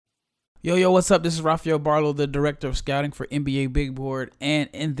Yo, what's up? This is Rafael Barlow, the director of scouting for NBA Big Board. And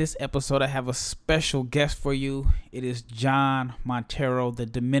in this episode, I have a special guest for you. It is John Montero, the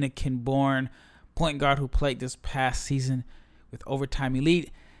Dominican-born point guard who played this past season with Overtime Elite.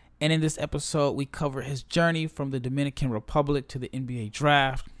 And in this episode, we cover his journey from the Dominican Republic to the NBA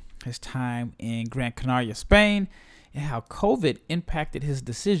draft, his time in Gran Canaria, Spain, and how COVID impacted his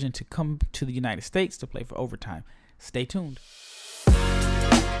decision to come to the United States to play for Overtime. Stay tuned.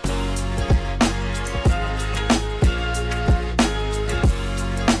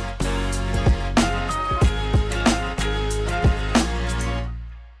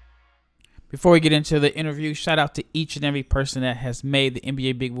 Before we get into the interview, shout out to each and every person that has made the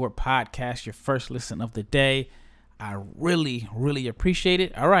NBA Big Board podcast your first listen of the day. I really appreciate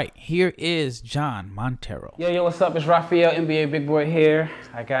it. All right, here is John Montero. Yo, what's up? It's Rafael, NBA Big Board here.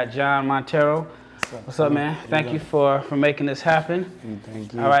 I got John Montero. What's up, man? Thank you for making this happen.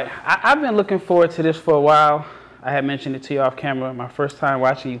 Thank you. All right, I've been looking forward to this for a while. I had mentioned it to you off camera. My first time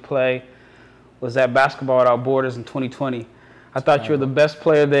watching you play was at Basketball Without Borders in 2020. I thought you were the best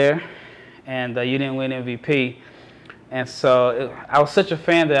player there. And you didn't win MVP. And so I was such a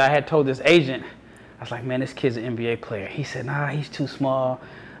fan that I had told this agent, I was like, man, this kid's an NBA player. He said, nah, he's too small.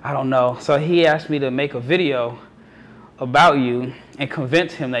 I don't know. So he asked me to make a video about you and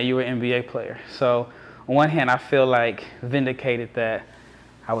convince him that you were an NBA player. So on one hand, I feel like vindicated that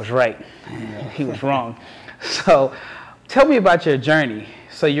I was right. He was wrong. So tell me about your journey.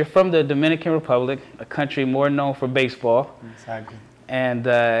 So you're from the Dominican Republic, a country more known for baseball. Exactly. And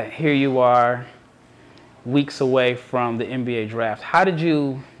here you are, weeks away from the NBA draft. How did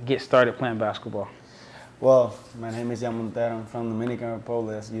you get started playing basketball? Well, my name is Jan Montero. I'm from Dominican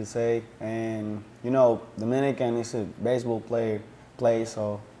Republic, as you say. And, Dominican is a baseball place,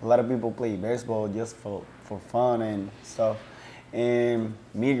 so a lot of people play baseball just for fun and stuff. And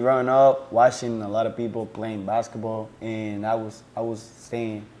me growing up, watching a lot of people playing basketball, and I live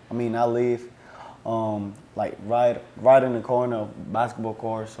right in the corner of basketball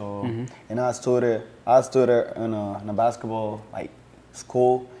court. So, and I stood there in a basketball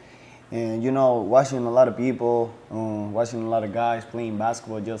school, and watching a lot of people, watching a lot of guys playing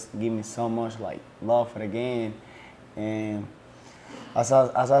basketball just give me so much love for the game. And as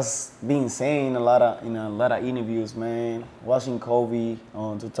I've been saying in a lot of interviews, man, watching Kobe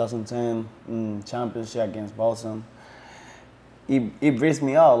on 2010 championship against Boston. It brings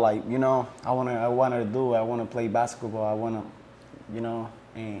me out, I want to play basketball. I want to,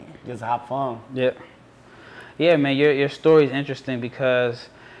 and just have fun. Yeah, man, your story is interesting because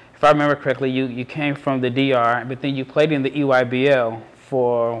if I remember correctly, you came from the DR, but then you played in the EYBL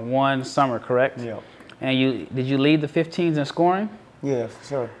for one summer, correct? Yeah. And did you lead the 15s in scoring? Yeah, for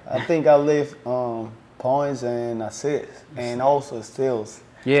sure. I think I lead points and assists and also steals.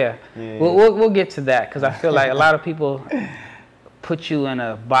 Yeah. We'll get to that because I feel like a lot of people put you in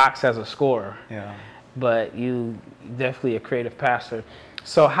a box as a scorer. Yeah. But you definitely a creative passer.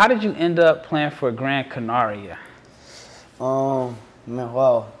 So how did you end up playing for Gran Canaria?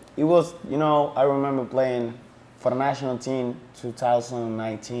 It was, I remember playing for the national team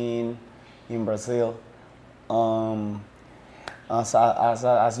 2019 in Brazil. As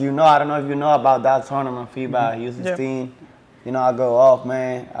you know, I don't know if you know about that tournament, FIBA U16. I go off,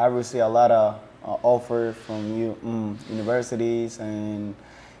 man. I received a lot of offer from universities, and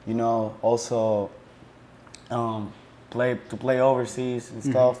also play overseas and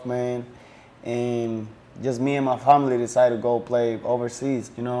stuff, man. And just me and my family decided to go play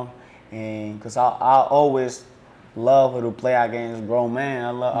overseas, and because I always love to play against grown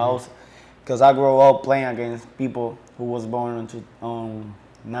men. Because I grew up playing against people who was born in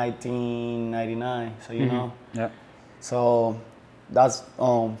 1999, so Yeah. So that's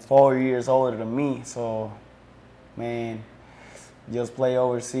 4 years older than me. So, man, just play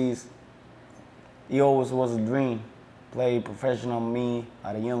overseas. It always was a dream. Play professional me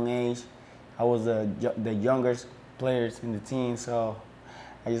at a young age. I was the youngest players in the team, so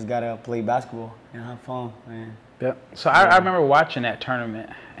I just gotta play basketball and have fun, man. Yeah. So I remember watching that tournament,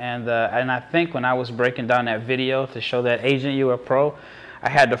 and I think when I was breaking down that video to show that agent you were pro, I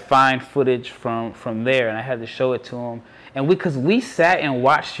had to find footage from there, and I had to show it to him. And because we sat and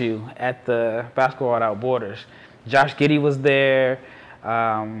watched you at the Basketball Without Borders. Josh Giddey was there.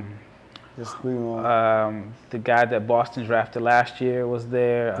 The guy that Boston drafted last year was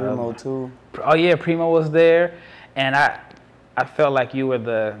there. Primo too. Oh yeah, Primo was there, and I felt like you were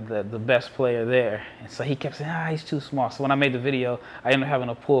the best player there. And so he kept saying, he's too small. So when I made the video, I ended up having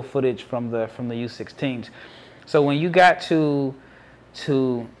to pull footage from the U16s. So when you got to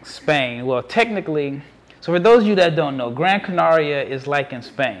Spain, well, technically, so for those of you that don't know, Gran Canaria is like in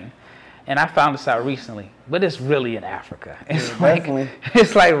Spain. and I found this out recently, but it's really in Africa. It's Yeah, like definitely.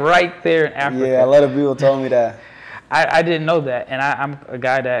 it's like right there in Africa. Yeah, a lot of people told me that. I didn't know that, and I'm a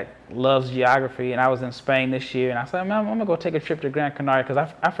guy that loves geography, and I was in Spain this year, and I said, man, I'm gonna go take a trip to Gran Canaria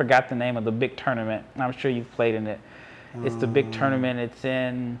because I forgot the name of the big tournament. I'm sure you've played in it. It's the big tournament. It's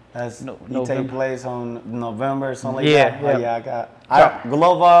in That's it take November. place on November or something Yeah, like that. yeah. Oh, yeah,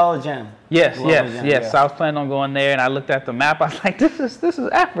 Global Jam. Yes, Global yes, Jam, yes. yeah. So I was planning on going there, and I looked at the map. I was like, this is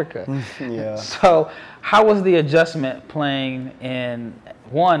Africa. Yeah. So how was the adjustment playing in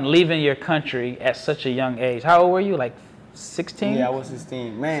leaving your country at such a young age? How old were you? Like 16? Yeah, I was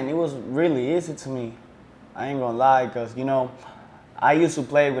 16. Man, it was really easy to me. I ain't gonna lie, because, I used to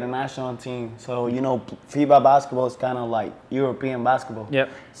play with a national team. So, FIBA basketball is kind of like European basketball.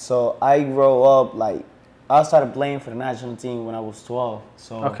 Yep. So I grew up, I started playing for the national team when I was 12.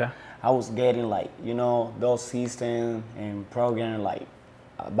 So Okay. I was getting, those systems and program,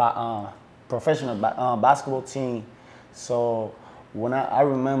 professional basketball team. So when I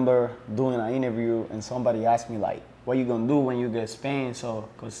remember doing an interview and somebody asked me, what you gonna do when you get Spain? So,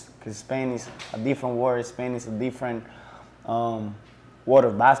 cause Spain is a different word. Spain is a different word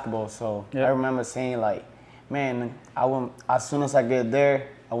of basketball. So Yep. I remember saying man, as soon as I get there,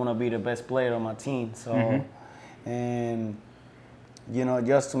 I want to be the best player on my team. So, and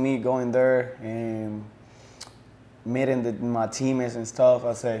just to me going there and meeting my teammates and stuff,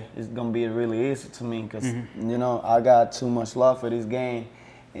 I say it's gonna be really easy to me because I got too much love for this game,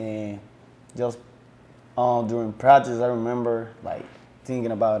 and just during practice, I remember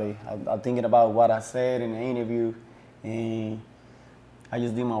thinking about it. I'm thinking about what I said in the interview, and I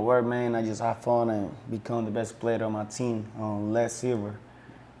just did my work, man. I just have fun and become the best player on my team, Les Silver.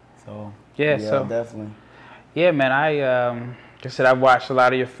 So Yeah, yeah, so- definitely. Yeah, man. Like I said, I've watched a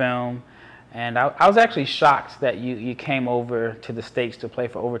lot of your film, and I was actually shocked that you came over to the States to play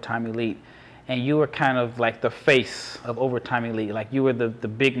for Overtime Elite, and you were kind of like the face of Overtime Elite. Like you were the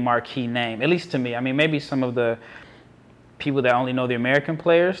big marquee name, at least to me. I mean, maybe some of the people that only know the American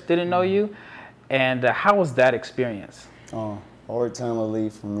players didn't know you. And how was that experience? Overtime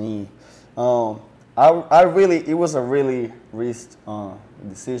Elite for me. It was a really risk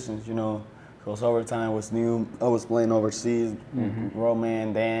decision, because overtime was new. I was playing overseas,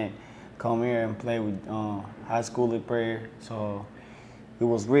 Roman, then come here and play with high school player. So it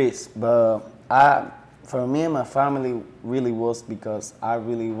was risk, but for me and my family really was because I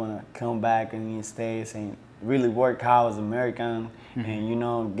really want to come back in the States and really work hard as American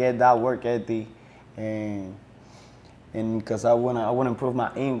and get that work ethic and because I wanna improve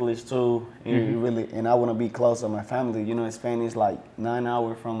my English too, and I wanna be close to my family. Spain is 9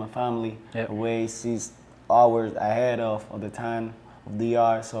 hours from my family away, 6 hours ahead of the time of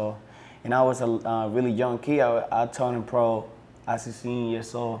DR. So, and I was a really young kid. I turned pro as 16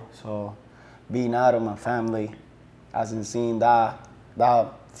 years old. So, being out of my family, as in seeing that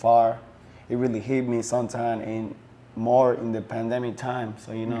far, it really hit me sometime, and more in the pandemic time.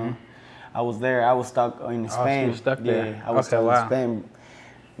 So I was there. I was stuck in Spain. So you were stuck there. Yeah, I was Okay, stuck wow. in Spain,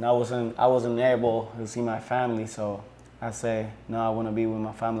 and I wasn't able to see my family. So I say, no, I want to be with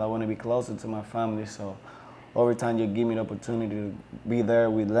my family. I want to be closer to my family. So every time you give me the opportunity to be there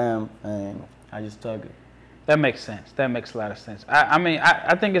with them, and I just took it. That makes sense. That makes a lot of sense.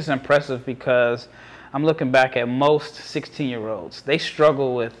 I think it's impressive because I'm looking back at most 16-year-olds. They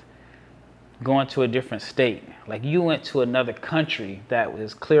struggle with going to a different state. Like you went to another country that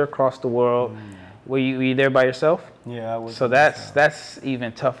was clear across the world. Were you there by yourself? Yeah, I was. So that's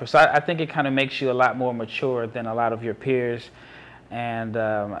even tougher. So I think it kind of makes you a lot more mature than a lot of your peers. And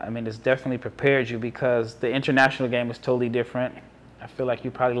it's definitely prepared you because the international game is totally different. I feel like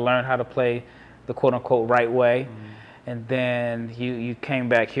you probably learned how to play the quote-unquote right way. And then you came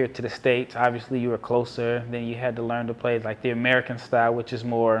back here to the States. Obviously, you were closer. Then you had to learn to play like the American style, which is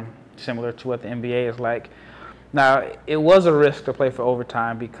more similar to what the NBA is like. Now, it was a risk to play for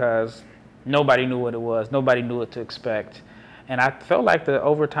overtime because nobody knew what it was. Nobody knew what to expect. And I felt like the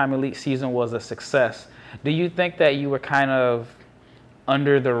Overtime Elite season was a success. Do you think that you were kind of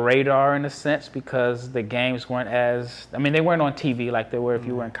under the radar in a sense because the games weren't they weren't on TV like they were if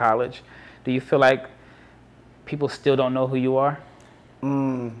you were in college? Do you feel like people still don't know who you are?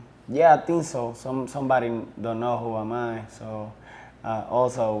 Yeah, I think so. Somebody don't know who am I. So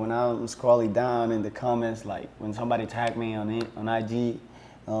also, when I'm scrolling down in the comments, like when somebody tagged me on IG,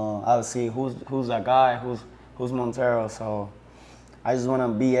 I'll see who's that guy, who's Montero. So I just want to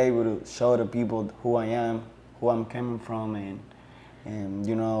be able to show the people who I am, who I'm coming from, and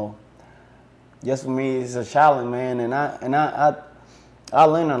just for me, it's a challenge, man. And I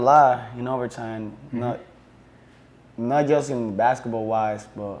learned a lot in overtime. not just in basketball wise,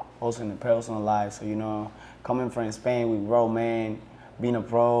 but also in the personal life. So coming from Spain with Raw Man, being a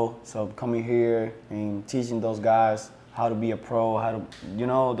pro, so coming here and teaching those guys how to be a pro, how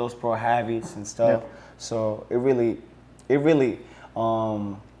to those pro habits and stuff. Yep. So it really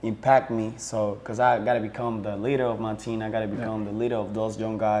impact me. So because I got to become the leader of my team, I got to become the leader of those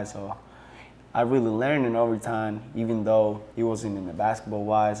young guys. So I really learned in overtime, even though it wasn't in the basketball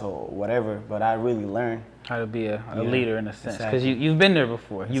wise or whatever. But I really learned how to be a leader in a sense, because exactly. you've been there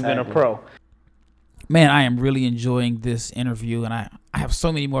before. You've been a pro. Man, I am really enjoying this interview, and I have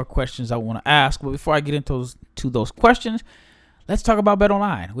so many more questions I want to ask. But before I get into those questions, let's talk about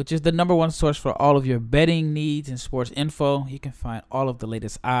BetOnline, which is the #1 source for all of your betting needs and sports info. You can find all of the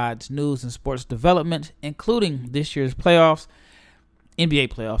latest odds, news, and sports development, including this year's playoffs, NBA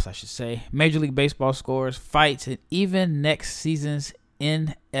playoffs, I should say, Major League Baseball scores, fights, and even next season's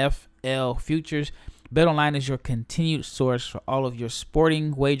NFL futures. BetOnline is your continued source for all of your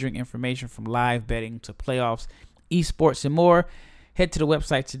sporting wagering information, from live betting to playoffs, esports, and more. Head to the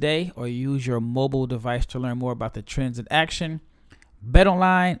website today or use your mobile device to learn more about the trends in action.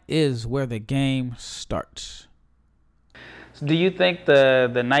 BetOnline is where the game starts. So do you think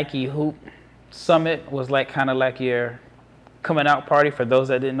the Nike Hoop Summit was kind of like your coming out party for those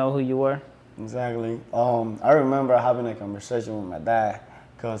that didn't know who you were? Exactly. I remember having a conversation with my dad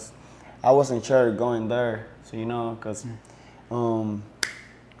because I wasn't sure going there. So because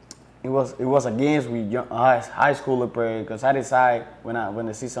it was against with high schooler prayer. Because I decided when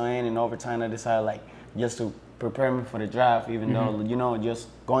the season ended in overtime, I decided just to prepare me for the draft, even though just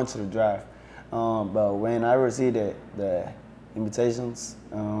going to the draft. But when I received the invitations,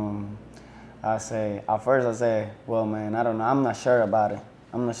 I said, well, man, I don't know. I'm not sure about it.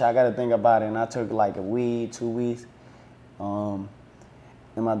 I'm not sure. I got to think about it. And I took a week, 2 weeks.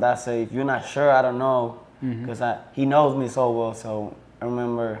 And my dad said, if you're not sure, I don't know. Because he knows me so well. So I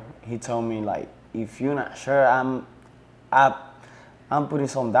remember he told me, if you're not sure, I'm putting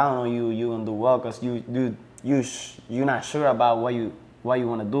some down on you. You're going to do well because you're not sure about what you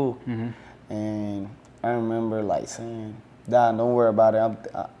want to do. And I remember saying, Dad, don't worry about it.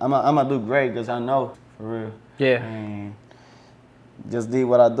 I'm gonna do great because I know, for real. Yeah. And just did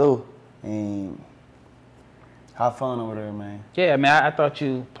what I do and have fun over there, man. Yeah, I mean, I thought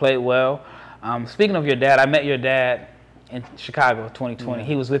you played well. Speaking of your dad, I met your dad in Chicago 2020. Yeah.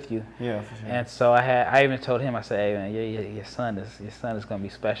 He was with you. Yeah, for sure. And so I even told him, I said, hey man, your son is gonna be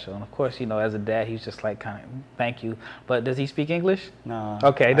special. And of course, as a dad, he's just kind of thank you. But does he speak English? No.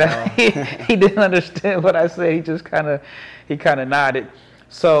 Okay, he didn't understand what I said. He just kind of nodded.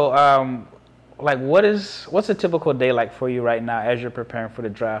 So what's a typical day like for you right now as you're preparing for the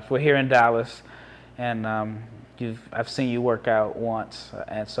draft? We're here in Dallas, and I've seen you work out once.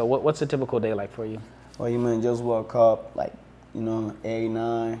 And so what's a typical day like for you? Well, you mean just woke up 8,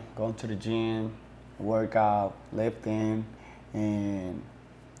 9, going to the gym, work out, lifting, and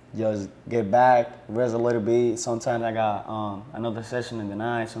just get back, rest a little bit. Sometimes I got another session in the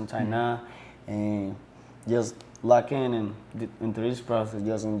night, sometime now, and just lock in and into this process,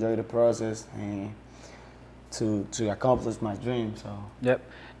 just enjoy the process and to accomplish my dream. So. Yep.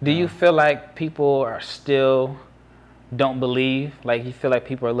 Do you feel like people are still don't believe? You feel like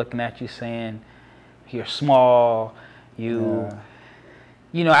people are looking at you saying, you're small,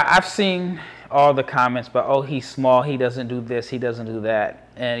 I've seen all the comments, but he's small, he doesn't do this, he doesn't do that.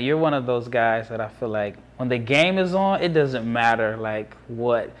 And you're one of those guys that I feel like when the game is on, it doesn't matter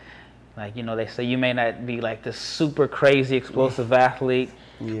what, they say you may not be this super crazy explosive athlete,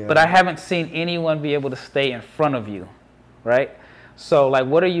 but I haven't seen anyone be able to stay in front of you, right? So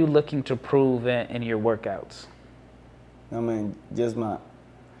what are you looking to prove in your workouts? I mean, just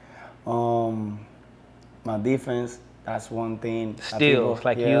my defense, that's one thing. Still,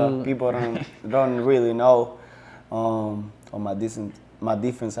 people don't really know on my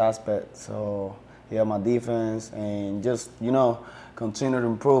defense aspect. So my defense and just continue to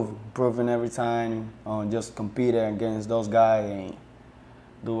improving every time. Just compete against those guys and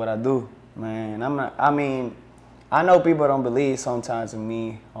do what I do, man. I know people don't believe sometimes in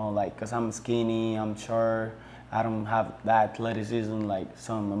me, cause I'm skinny, I'm short. I don't have that athleticism like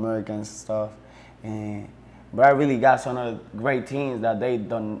some Americans and stuff. But I really got some of the great teams that they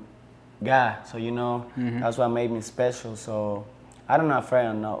don't got. So, that's what made me special. So I'm not afraid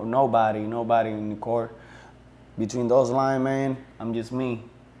of nobody in the court. Between those linemen, I'm just me.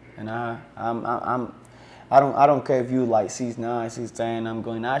 And I don't care if you 6'9", 6'10", I'm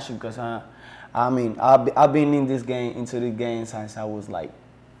going at you because I've been into this game since I was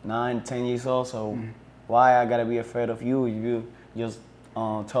 9, 10 years old. So why I gotta be afraid of you? You just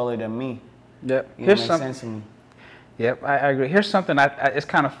taller than me. Yep. It makes sense to me. Yep, I agree. Here's something it's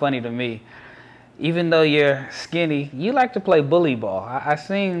kind of funny to me. Even though you're skinny, you like to play bully ball. I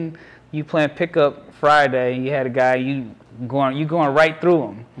seen you playing pickup Friday. You had a guy you going right through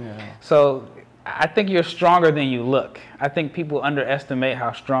him. Yeah. So I think you're stronger than you look. I think people underestimate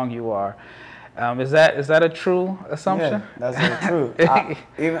how strong you are. Is that a true assumption? Yeah, that's true.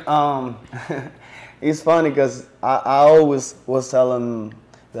 It's funny because I always was telling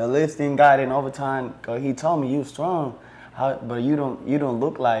the lifting guy in overtime, cause he told me you strong, but you don't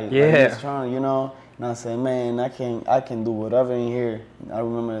look like you're strong, you know. And I said, man, I can do whatever in here. I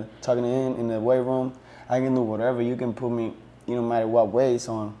remember talking to him in the weight room. I can do whatever. You can put me, no matter what weights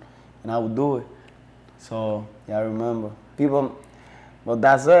on, and I would do it. So yeah, I remember people. But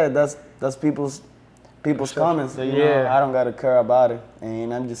that's it. That's people's comments. So, I don't gotta care about it.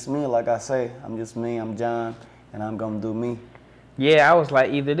 And I'm just me, like I say. I'm just me. I'm John, and I'm gonna do me. Yeah, I was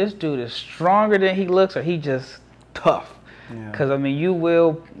like, either this dude is stronger than he looks, or he just tough. Because I mean, you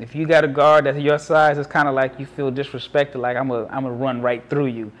will, if you got a guard that's your size, it's kind of like you feel disrespected. Like I'm gonna run right through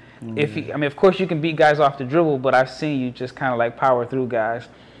you. Mm-hmm. Of course, you can beat guys off the dribble, but I've seen you just kind of like power through guys.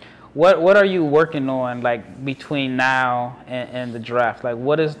 What are you working on, like, between now and the draft? Like,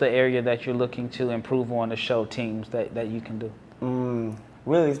 what is the area that you're looking to improve on to show teams that you can do?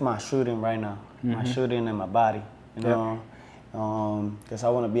 Really, it's my shooting right now. Mm-hmm. My shooting and my body, you know. Because I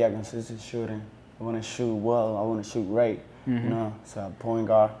want to be a consistent shooter. I want to shoot well. I want to shoot right, you know. So I'm point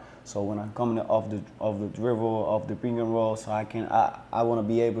guard. So when I'm coming off the dribble, off the pick and roll, so I want to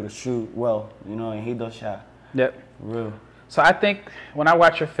be able to shoot well, you know, and hit those shots. Yep. Real. So I think when I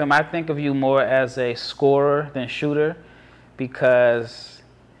watch your film, I think of you more as a scorer than shooter, because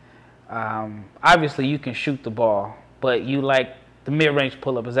obviously you can shoot the ball, but you like the mid-range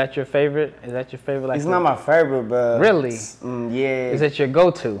pull-up. Is that your favorite? Like, it's not my favorite, but really, yeah. Is it your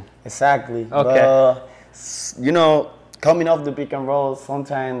go-to? Exactly. Okay. But, coming off the pick and roll,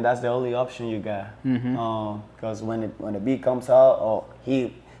 sometimes that's the only option you got. Because when the beat comes out, or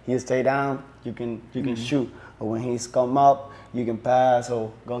he stay down, you can shoot. Or when he's come up, you can pass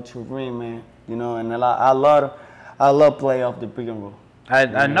or go to the rim, man. You know, and I love play off the pick and roll.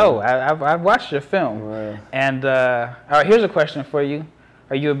 I know. I've watched your film. Right. And all right, here's a question for you: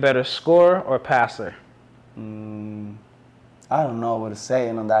 are you a better scorer or passer? I don't know what to say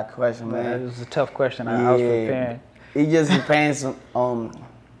on that question, man. It was a tough question. I was preparing. It just depends on,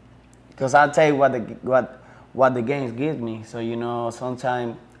 because I tell you what the games give me. So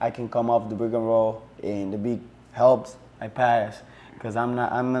sometimes I can come off the pick and roll and the beat helps. I pass because I'm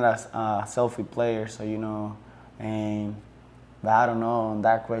not a selfie player. But I don't know on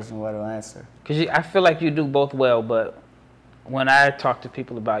that question what to answer. Because I feel like you do both well, but when I talk to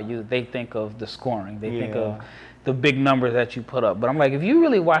people about you, they think of the scoring. They think of the big numbers that you put up. But I'm like, if you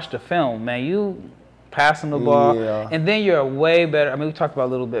really watch the film, man, you passing the ball, and then you're a way better, we talked about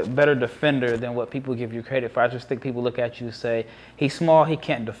a little bit, better defender than what people give you credit for. I just think people look at you and say, he's small, he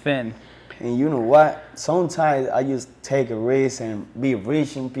can't defend. And you know what? Sometimes I just take a risk and be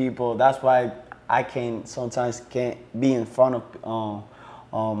reaching people. That's why I sometimes can't be in front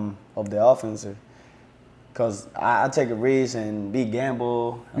of the offensive. Because I take a risk and be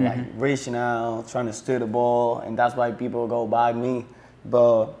gamble, and like reaching out, trying to steal the ball, and that's why people go by me.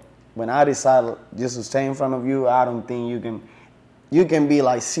 But when I decide just to stay in front of you, I don't think you can be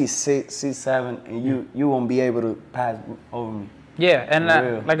like 6'6", 6'7", and you won't be able to pass over me. Yeah, and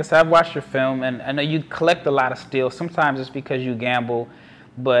like I said, I've watched your film, and I know you collect a lot of steals. Sometimes it's because you gamble,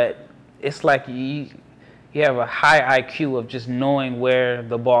 but it's like you have a high IQ of just knowing where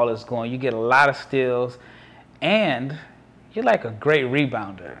the ball is going. You get a lot of steals, and you're like a great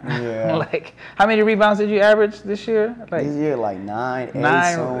rebounder. Yeah. Like, how many rebounds did you average this year? This year, like 9, 8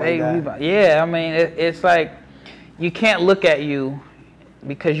 rebounds. Yeah, it's like you can't look at you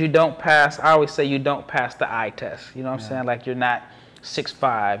because you don't pass. I always say you don't pass the eye test. You know what I'm saying? Like, you're not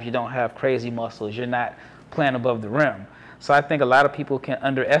 6'5". You don't have crazy muscles. You're not playing above the rim. So I think a lot of people can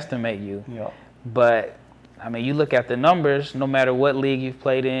underestimate you. Yeah. But you look at the numbers, no matter what league you've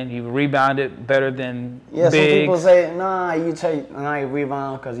played in, you've rebounded better than bigs. Some people say, you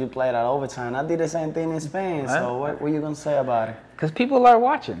rebound because you played at overtime. I did the same thing in Spain, so what are you going to say about it? Because people are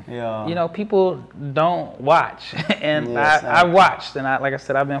watching. Yeah. People don't watch. And I watched, and like I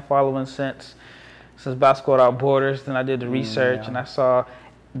said, I've been following since Basketball Without Borders. Then I did the research, and I saw,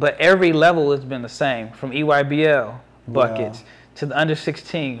 but every level has been the same, from EYBL buckets to the under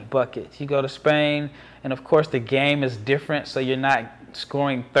 16 buckets. You go to Spain, and of course the game is different, so you're not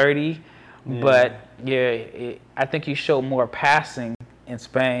scoring 30, but I think you show more passing in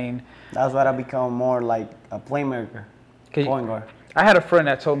Spain. That's why I become more like a playmaker, point guard. I had a friend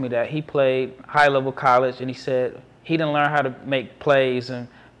that told me that he played high-level college, and he said he didn't learn how to make plays and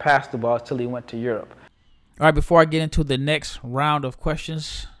pass the ball until he went to Europe. All right, before I get into the next round of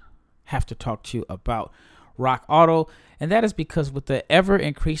questions, I have to talk to you about Rock Auto. And that is because with the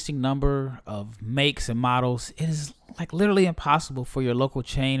ever-increasing number of makes and models, it is like literally impossible for your local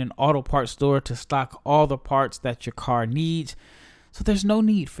chain and auto parts store to stock all the parts that your car needs. So there's no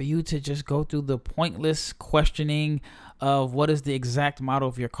need for you to just go through the pointless questioning of what is the exact model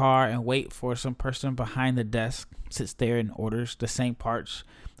of your car and wait for some person behind the desk sits there and orders the same parts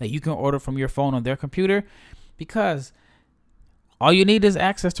that you can order from your phone on their computer, because all you need is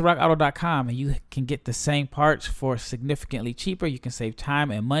access to rockauto.com and you can get the same parts for significantly cheaper. You can save time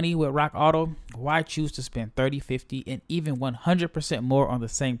and money with Rock Auto. Why choose to spend 30, 50, and even 100% more on the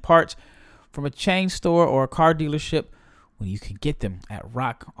same parts from a chain store or a car dealership when you can get them at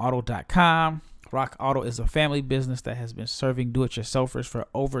rockauto.com? Rock Auto is a family business that has been serving do-it-yourselfers for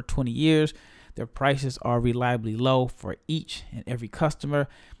over 20 years. Their prices are reliably low for each and every customer.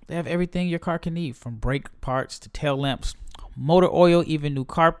 They have everything your car can need, from brake parts to tail lamps, motor oil, even new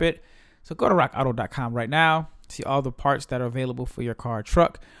carpet. So go to rockauto.com right now. See all the parts that are available for your car or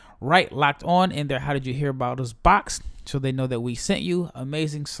truck. Right, Locked On in their How Did You Hear About Us box, so they know that we sent you.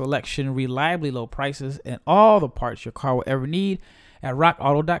 Amazing selection, reliably low prices, and all the parts your car will ever need at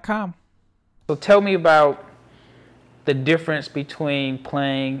rockauto.com. So tell me about the difference between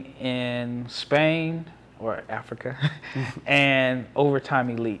playing in Spain or Africa and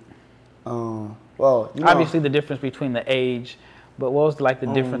Overtime Elite. Well, obviously the difference between the age, but what was like the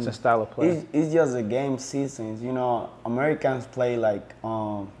difference in style of play? It's just a game seasons. Americans play like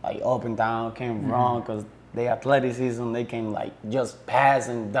up and down, can't run because they athleticism. They can like just pass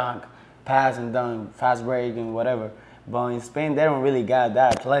and dunk, fast break and whatever. But in Spain, they don't really got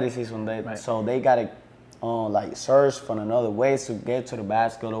that athleticism. So they gotta like search for another ways to get to the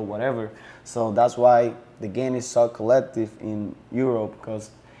basket or whatever. So that's why the game is so collective in Europe,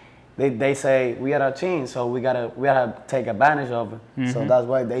 because they say we are a team, so we gotta take advantage of it. So that's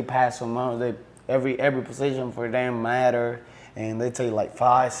why they pass so much. Every position for them matter, and they take like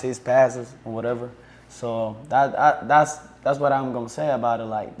 5, 6 passes or whatever. So that's what I'm gonna say about it.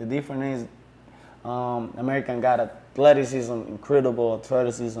 Like the difference is, American got athleticism, incredible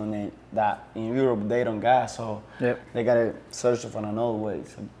athleticism, and that in Europe they don't got. So they gotta search for another way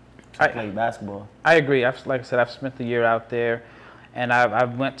to play basketball. I agree. Like I said, I've spent the year out there. And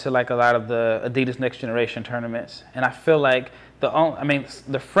I've went to like a lot of the Adidas Next Generation tournaments, and I feel like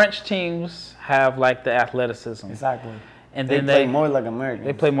the French teams have like the athleticism. Exactly. And they then play more like Americans.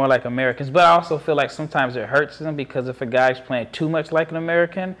 They play more like Americans, but I also feel like sometimes it hurts them, because if a guy's playing too much like an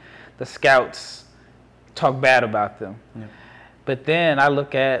American, the scouts talk bad about them. Yeah. But then I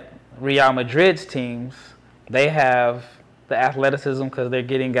look at Real Madrid's teams; they have the athleticism because they're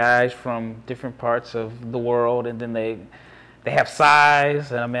getting guys from different parts of the world, and then they have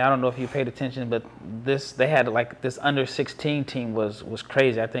size. And I don't know if you paid attention, but they had like this under 16 team was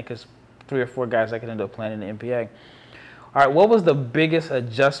crazy. I think it's 3 or 4 guys that could end up playing in the NBA. All right, what was the biggest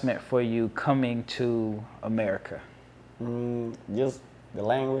adjustment for you coming to America? Just the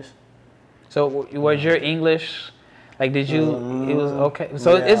language. So was your English, like it was okay?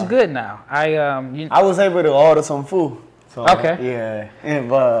 So it's good now. I was able to order some food. So, okay. Yeah,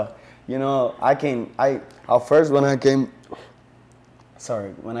 but when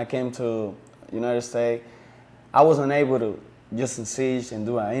I came to United States, I wasn't able to just sit and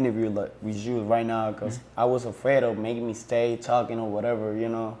do an interview like with you right now, because I was afraid of making me stay talking or whatever,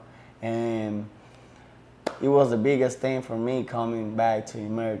 and it was the biggest thing for me coming back to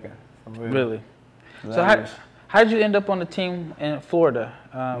America. Really? So how did you end up on the team in Florida?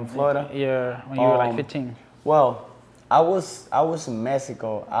 In Florida? Yeah, when you were like 15. Well, I was in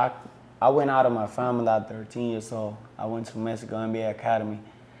Mexico. I went out of my family at 13 years old. I went to Mexico NBA Academy.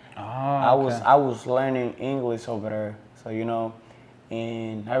 Oh, okay. I was learning English over there, so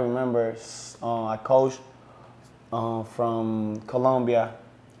and I remember a coach from Colombia.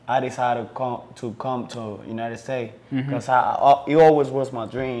 I decided to come to United States because it always was my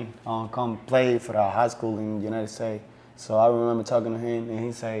dream come play for the high school in the United States. So I remember talking to him, and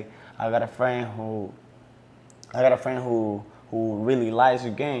he said, I got a friend who really likes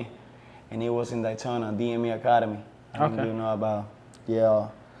the game, and he was in Daytona, DME Academy. I don't really know about. Yeah.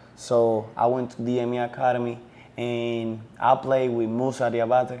 So I went to DME Academy, and I played with Musa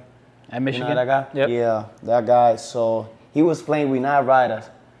Diabate. At Michigan? You know that guy? Yep. Yeah, that guy. So he was playing with Knight Riders.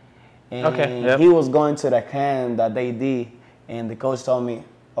 And he was going to the camp that they did, and the coach told me,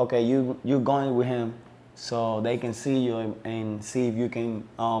 okay, you going with him so they can see you and see if you can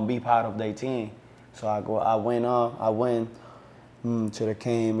be part of their team. So I went to the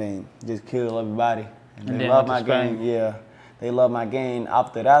camp and just killed everybody. And they love my game. Yeah, they love my game.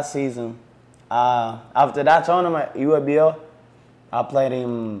 After that season, after that tournament, UABL, I played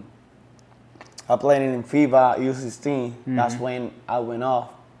in FIBA U16. That's when I went off.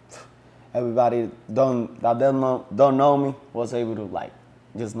 Everybody don't know me was able to like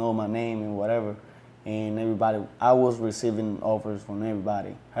just know my name and whatever. And everybody, I was receiving offers from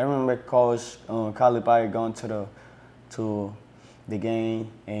everybody. I remember Coach Calipari going to the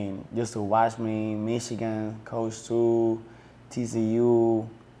game and just to watch me, Michigan, Coach 2, TCU,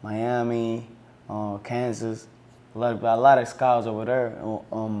 Miami, Kansas, a lot of scouts over there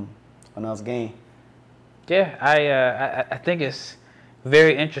on us game. Yeah, I think it's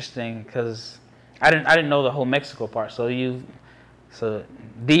very interesting because I didn't know the whole Mexico part. So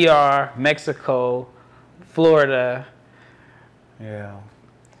DR, Mexico, Florida, yeah,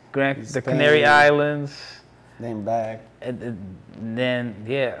 the Canary Islands, then back, and then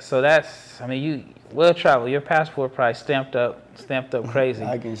yeah. So that's, I mean, you well traveled. Your passport probably stamped up crazy.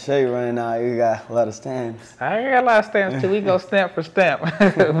 I can show you right now. You got a lot of stamps. I got a lot of stamps too. We go stamp for stamp,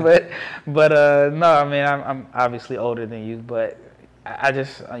 but no. I mean, I'm obviously older than you, but I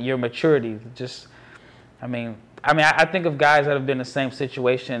just your maturity just. I mean, I think of guys that have been in the same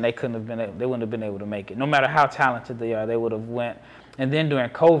situation and they wouldn't have been able to make it. No matter how talented they are, they would have went. And then during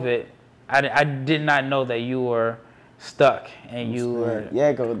COVID, I did not know that you were stuck and you were.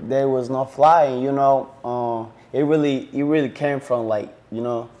 Yeah, because there was no flying. You know, it really came from like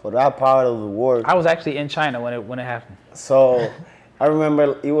for that part of the world. I was actually in China when it happened. So I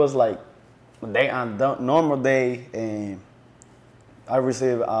remember it was like on normal day, and I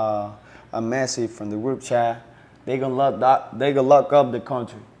received a message from the group chat. They gonna lock up the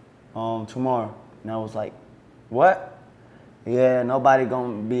country tomorrow. And I was like, what? Yeah, nobody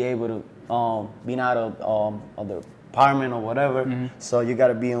gonna be able to be out of the apartment or whatever. Mm-hmm. So you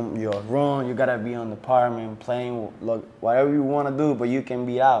gotta be in your room. You gotta be on the apartment playing whatever you wanna do, but you can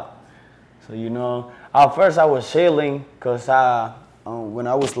be out. So at first I was chilling because when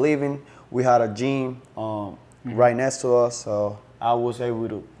I was leaving, we had a gym right next to us. So I was able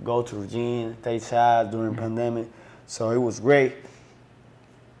to go to the gym, take shots during pandemic. So it was great.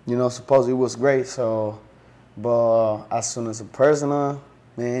 Supposedly it was great. So, but as soon as a personal,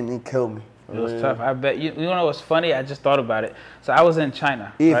 man, it killed me. It was tough. I bet. You know what's funny? I just thought about it. So I was in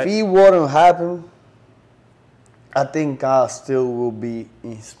China. If right? it wouldn't happen, I think I still will be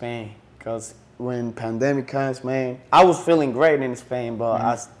in Spain. Because when pandemic comes, man, I was feeling great in Spain.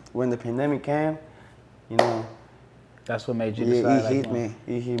 But when the pandemic came, that's what made you decide.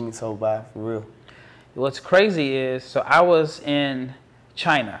 It hit me so bad, for real. What's crazy is, so I was in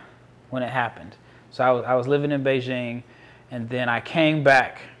China when it happened. So I was living in Beijing, and then I came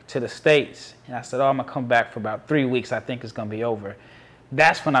back to the States, and I said, I'm going to come back for about 3 weeks. I think it's going to be over.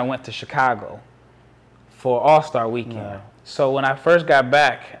 That's when I went to Chicago for All-Star Weekend. Yeah. So when I first got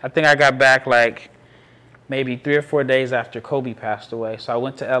back, I think I got back like maybe 3 or 4 days after Kobe passed away. So I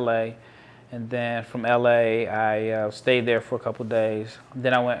went to L.A., and then from L.A., I stayed there for a couple days.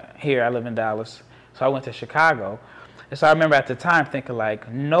 Then I went here. I live in Dallas. So I went to Chicago. And so I remember at the time thinking,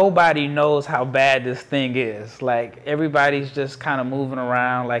 like, nobody knows how bad this thing is. Like, everybody's just kind of moving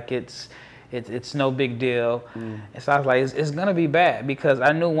around like it's no big deal. And so I was like, it's going to be bad. Because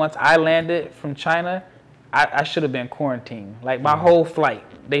I knew once I landed from China, I should have been quarantined. Like, my whole flight,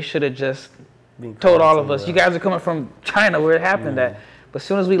 they should have just told all of us, you guys are coming from China where it happened at. But as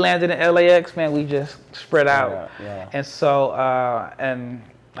soon as we landed in LAX, man, we just spread out. Yeah. And so, and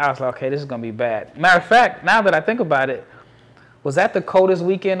I was like, okay, this is going to be bad. Matter of fact, now that I think about it, was that the coldest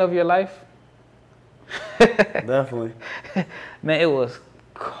weekend of your life? Definitely. Man, it was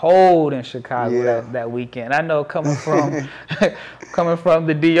cold in Chicago that weekend. I know coming from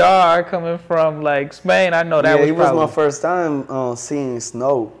the DR, coming from like Spain, I know that was probably... it was my first time seeing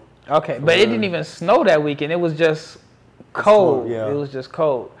snow. Okay, but it didn't even snow that weekend. It was just cold. It was just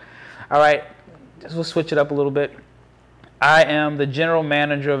cold. All right, we'll switch it up a little bit. I am the general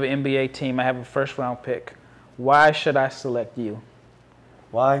manager of an NBA team. I have a first-round pick. Why should I select you?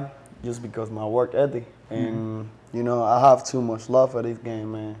 Why? Just because my work ethic. And, I have too much love for this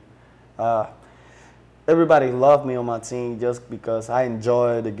game, man. Everybody loved me on my team just because I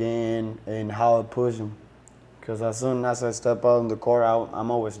enjoy the game and how I push them. Because as soon as I step out on the court,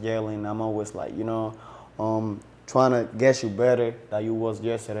 I'm always yelling. I'm always like, trying to get you better than you was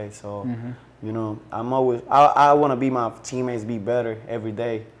yesterday. So, I'm always, I want to be my teammates be better every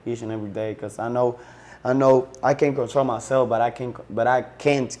day, each and every day, because I know I can control myself, but I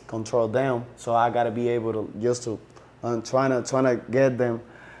can't control them. So I gotta be able to just to trying to get them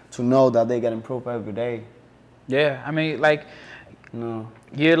to know that they get improved every day. Yeah, I mean, like No.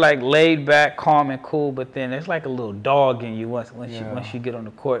 You're like laid back, calm and cool, but then there's like a little dog in you once you get on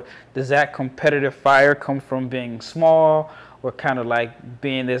the court. Does that competitive fire come from being small, or kind of like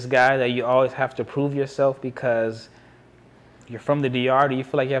being this guy that you always have to prove yourself because you're from the DR? Do you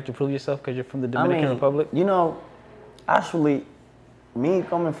feel like you have to prove yourself because you're from the Dominican Republic? You know, actually, me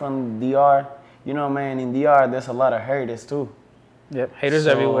coming from DR, you know, man, in DR there's a lot of haters too. Yep, haters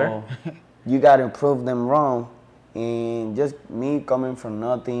everywhere. You gotta prove them wrong. And just me coming from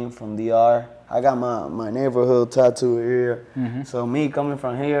nothing, from DR, I got my neighborhood tattoo here. Mm-hmm. So me coming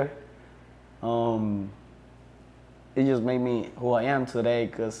from here, it just made me who I am today,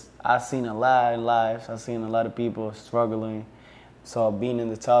 because I've seen a lot of lives. I've seen a lot of people struggling. So being in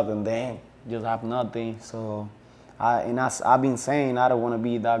the top and then just have nothing. So I've been saying I don't want to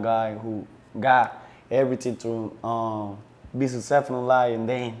be that guy who got everything to be successful in life and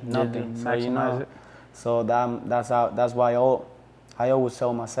then nothing. So, you know. So that's why I always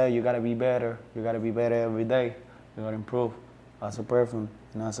tell myself, you gotta be better. You gotta be better every day. You gotta improve as a person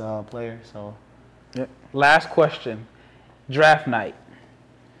and as a player. So, yep. Last question: draft night.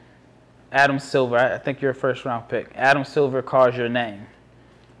 Adam Silver, I think you're a first-round pick. Adam Silver calls your name.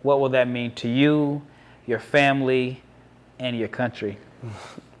 What will that mean to you, your family, and your country?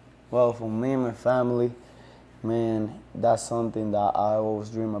 Well, for me and my family, man, that's something that I always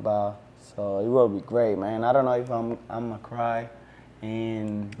dream about. So it will be great, man. I don't know if I'm gonna cry,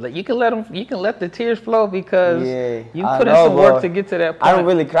 and you can let the tears flow, because you put in know, some work to get to that point. I don't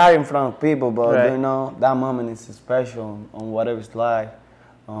really cry in front of people, but right. You know, that moment is special on whatever it's like.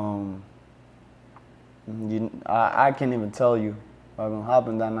 I can't even tell you what's gonna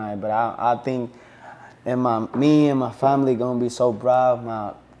happen that night, but I think me and my family gonna be so proud,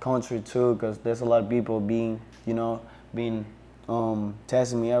 my country too, because there's a lot of people being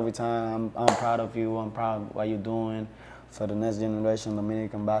testing me every time. I'm proud of you. I'm proud of what you're doing for the next generation of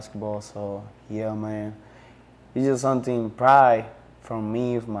Dominican basketball. So yeah, man, it's just something pride from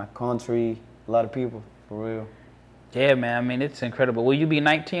me, from my country, a lot of people, for real. Yeah, man. I mean, it's incredible. Will you be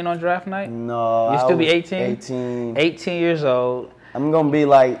 19 on draft night? No, you still be 18. 18. 18 years old. I'm gonna be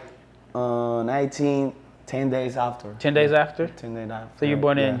like 19. 10 days after. 10 days after? 10 days after. So you're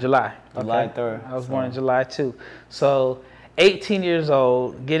born in July? July okay. 3rd. I was born in July too. So 18 years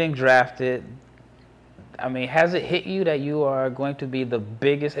old, getting drafted. I mean, has it hit you that you are going to be the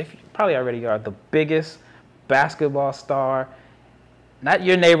biggest, if you probably already are, the biggest basketball star, not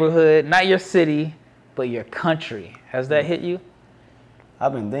your neighborhood, not your city, but your country? Has that hit you?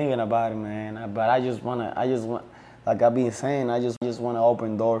 I've been thinking about it, man. But I just want, like I've been saying, I just want to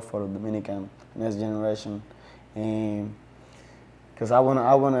open doors for the Dominican next generation, and because I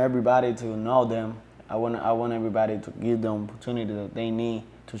want everybody to know them. I want everybody to give them opportunity that they need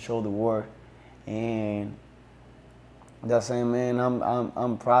to show the world, and that's saying, man,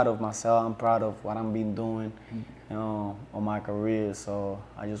 I'm proud of myself. I'm proud of what I've been doing, on my career. So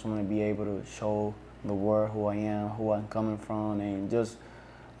I just want to be able to show the world who I am, who I'm coming from, and just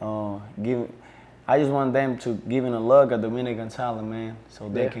I just want them to give a look at Dominican talent, man, so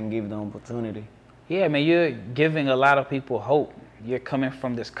they can give them opportunity. Yeah, man, you're giving a lot of people hope. You're coming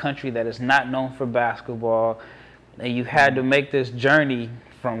from this country that is not known for basketball, and you had to make this journey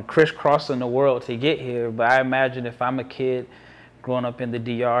from crisscrossing the world to get here. But I imagine if I'm a kid growing up in the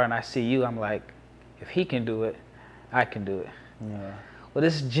DR and I see you, I'm like, if he can do it, I can do it. Yeah. Well,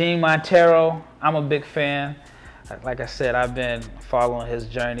 this is Gene Montero. I'm a big fan. Like I said, I've been following his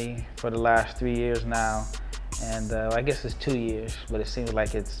journey for the last 3 years now. And I guess it's 2 years, but it seems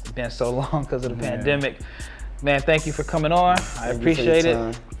like it's been so long because of the pandemic. Man, thank you for coming on. I appreciate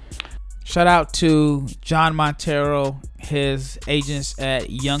it. Shout out to John Montero, his agents at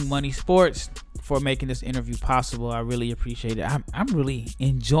Young Money Sports, for making this interview possible. I really appreciate it. I'm really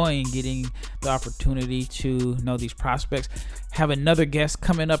enjoying getting the opportunity to know these prospects. Have another guest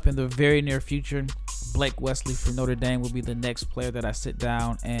coming up in the very near future. Blake Wesley from Notre Dame will be the next player that I sit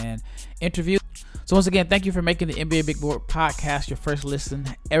down and interview. So once again, thank you for making the NBA Big Board podcast your first listen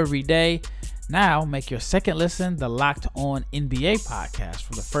every day. Now make your second listen the Locked On NBA podcast.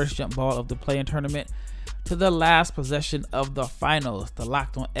 From the first jump ball of the play-in tournament to the last possession of the finals, the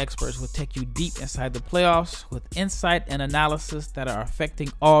Locked On experts will take you deep inside the playoffs with insight and analysis that are affecting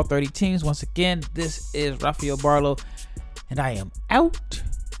all 30 teams. Once again, this is Rafael Barlow, and I am out.